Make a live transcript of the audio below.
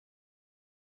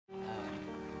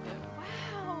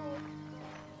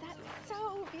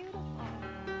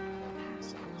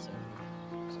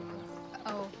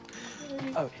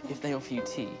Oh, if they offer you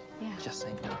tea, yeah. just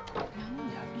say no. No,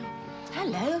 Yeah. no.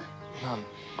 Hello. Mum,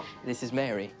 this is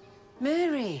Mary.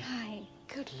 Mary. Hi.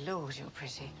 Good Lord, you're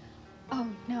pretty. Oh,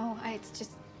 no, it's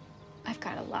just... I've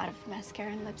got a lot of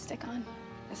mascara and lipstick on.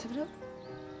 Let's have a look.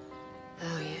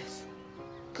 Oh, yes.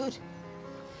 Good.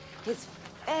 It's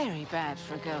very bad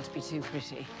for a girl to be too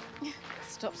pretty.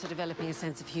 Stops her developing a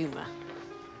sense of humour.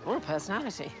 Or a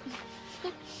personality.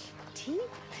 Tea?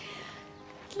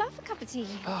 I'd love a cup of tea.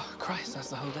 Oh, Christ, that's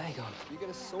the whole day gone. You get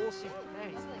a saucy.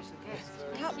 Very special guest.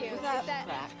 Thank you. Without Is that-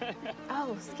 crap.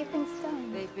 Oh, skipping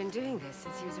stones. They've been doing this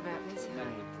since he was about this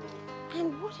high.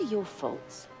 And what are your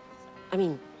faults? I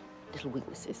mean, little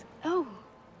weaknesses. Oh,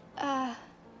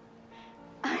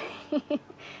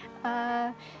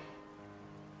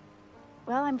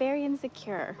 well, I'm very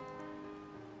insecure.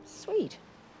 Sweet.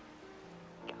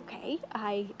 Okay,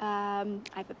 I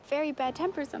have a very bad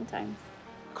temper sometimes.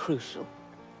 Crucial.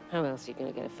 How else are you going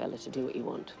to get a fella to do what you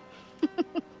want?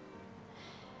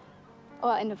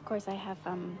 Well, and of course I have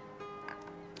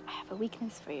a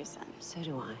weakness for your son. So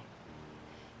do I.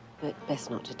 But best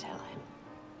not to tell him.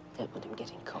 Don't want him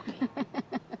getting cocky.